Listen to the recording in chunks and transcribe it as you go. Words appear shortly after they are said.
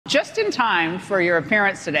Just in time for your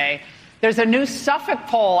appearance today, there's a new Suffolk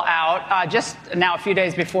poll out just now a few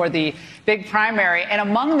days before the big primary. And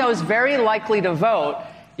among those very likely to vote,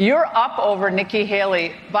 you're up over Nikki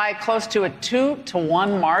Haley by close to a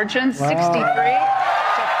 2-to-1 margin, wow. 63 to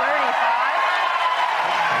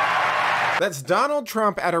 35. That's Donald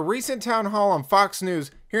Trump at a recent town hall on Fox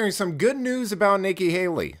News hearing some good news about Nikki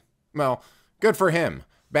Haley. Well, good for him,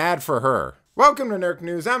 bad for her. Welcome to Nurk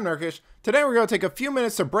News, I'm Nurkish. Today we're going to take a few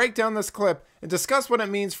minutes to break down this clip and discuss what it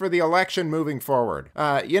means for the election moving forward.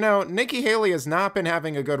 Nikki Haley has not been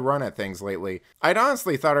having a good run at things lately. I'd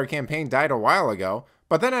honestly thought her campaign died a while ago,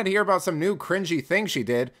 but then I'd hear about some new cringy thing she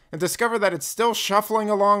did and discover that it's still shuffling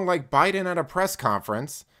along like Biden at a press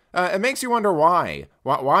conference. It makes you wonder why.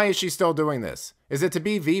 Why is she still doing this? Is it to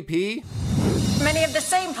be VP? Many of the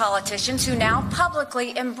same politicians who now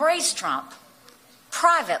publicly embrace Trump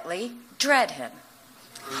privately dread him.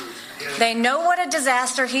 They know what a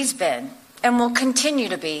disaster he's been and will continue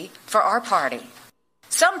to be for our party.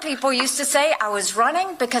 Some people used to say I was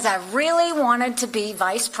running because I really wanted to be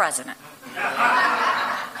vice president.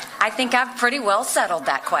 I think I've pretty well settled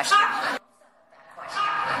that question.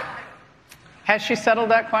 Has she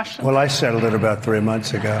settled that question? Well, I settled it about 3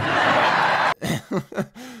 months ago.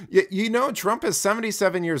 You know, Trump is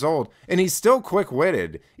 77 years old, and he's still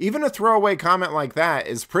quick-witted. Even a throwaway comment like that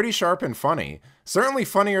is pretty sharp and funny. Certainly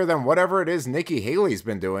funnier than whatever it is Nikki Haley's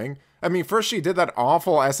been doing. I mean, first she did that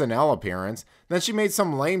awful SNL appearance, then she made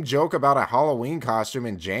some lame joke about a Halloween costume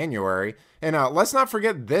in January, and let's not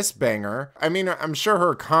forget this banger. I mean, I'm sure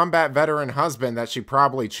her combat veteran husband that she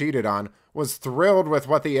probably cheated on was thrilled with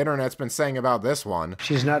what the internet's been saying about this one.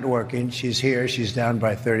 She's not working. She's here. She's down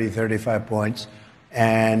by 30, 35 points.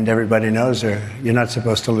 And everybody knows her. You're not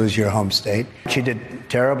supposed to lose your home state. She did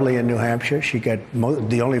terribly in New Hampshire. She got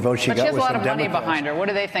the only vote she got was from Democrats. But she has a lot of money behind her. What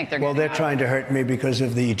do they think they're getting? Well, they're trying to hurt me because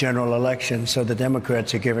of the general election. So the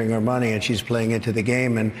Democrats are giving her money, and she's playing into the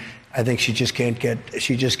game. And I think she just can't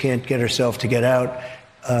get herself to get out.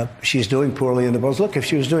 She's doing poorly in the polls. Look, if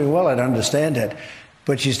she was doing well, I'd understand it.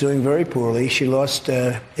 But she's doing very poorly. She lost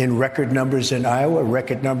in record numbers in Iowa,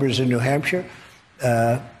 record numbers in New Hampshire,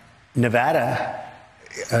 Nevada.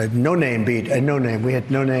 No name. We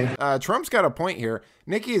had no name. Trump's got a point here.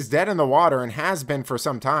 Nikki is dead in the water and has been for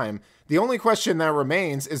some time. The only question that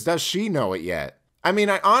remains is, does she know it yet? I mean,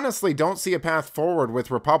 I honestly don't see a path forward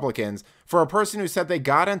with Republicans for a person who said they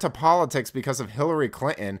got into politics because of Hillary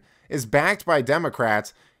Clinton, is backed by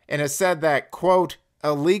Democrats, and has said that, quote,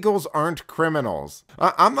 illegals aren't criminals.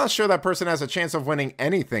 I'm not sure that person has a chance of winning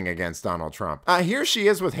anything against Donald Trump. Here she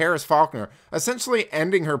is with Harris Faulkner, essentially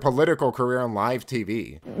ending her political career on live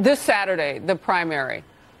TV. This Saturday, the primary.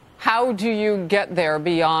 How do you get there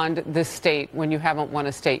beyond the state when you haven't won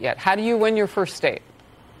a state yet? How do you win your first state?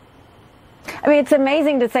 I mean, it's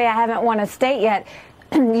amazing to say I haven't won a state yet.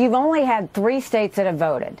 You've only had 3 states that have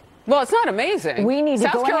voted. Well, it's not amazing. We need to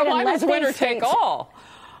South go ahead and Carolina's let winner these take states... all.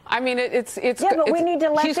 I mean, we need to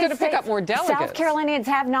let she's going to pick up more delegates. South Carolinians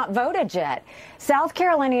have not voted yet. South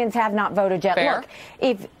Carolinians have not voted yet. Fair.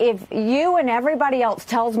 Look, if you and everybody else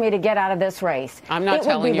tells me to get out of this race, I'm not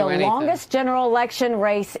telling you anything. It would be the longest general election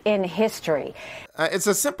race in history. It's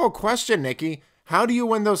a simple question, Nikki. How do you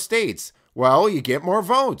win those states? Well, you get more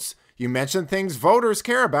votes. You mention things voters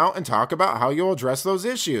care about and talk about how you'll address those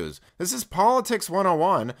issues. This is politics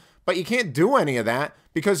 101, but you can't do any of that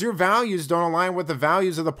because your values don't align with the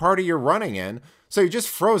values of the party you're running in. So you just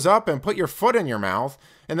froze up and put your foot in your mouth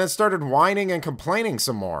and then started whining and complaining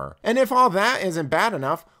some more. And if all that isn't bad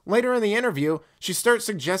enough, later in the interview, she starts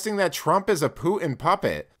suggesting that Trump is a Putin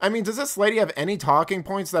puppet. I mean, does this lady have any talking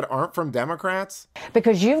points that aren't from Democrats?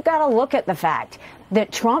 Because you've got to look at the fact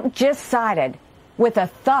that Trump just sided with a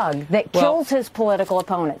thug that kills his political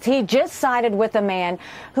opponents. He just sided with a man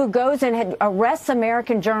who goes and arrests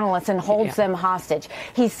American journalists and holds them hostage.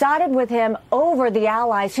 He sided with him over the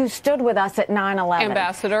allies who stood with us at 9/11.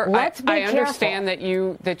 Ambassador, I understand that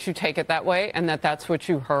you take it that way and that's what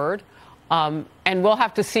you heard. And we'll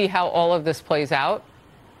have to see how all of this plays out.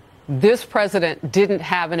 This president didn't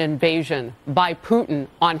have an invasion by Putin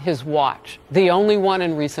on his watch, the only one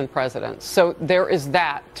in recent presidents. So there is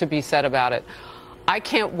that to be said about it. I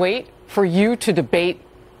can't wait for you to debate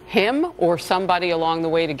him or somebody along the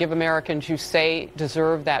way to give Americans you say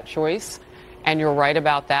deserve that choice. And you're right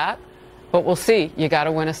about that. But we'll see. You got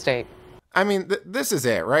to win a state. I mean, this is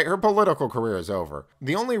it, right? Her political career is over.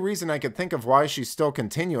 The only reason I could think of why she's still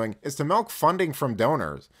continuing is to milk funding from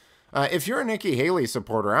donors. If you're a Nikki Haley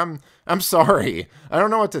supporter, I'm sorry. I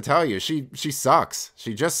don't know what to tell you. She sucks.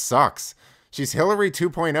 She just sucks. She's Hillary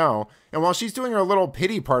 2.0, and while she's doing her little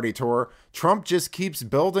pity party tour, Trump just keeps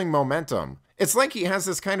building momentum. It's like he has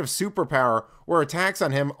this kind of superpower where attacks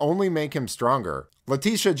on him only make him stronger.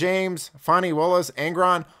 Letitia James, Fani Willis,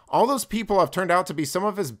 Angron, all those people have turned out to be some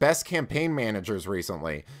of his best campaign managers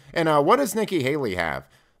recently. And what does Nikki Haley have?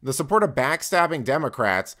 The support of backstabbing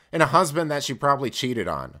Democrats and a husband that she probably cheated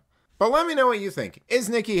on. But let me know what you think. Is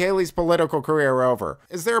Nikki Haley's political career over?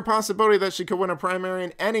 Is there a possibility that she could win a primary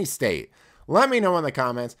in any state? Let me know in the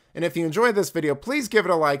comments, and if you enjoyed this video, please give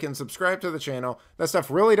it a like and subscribe to the channel. That stuff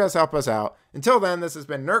really does help us out. Until then, this has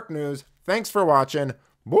been Nerk News. Thanks for watching.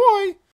 Bye!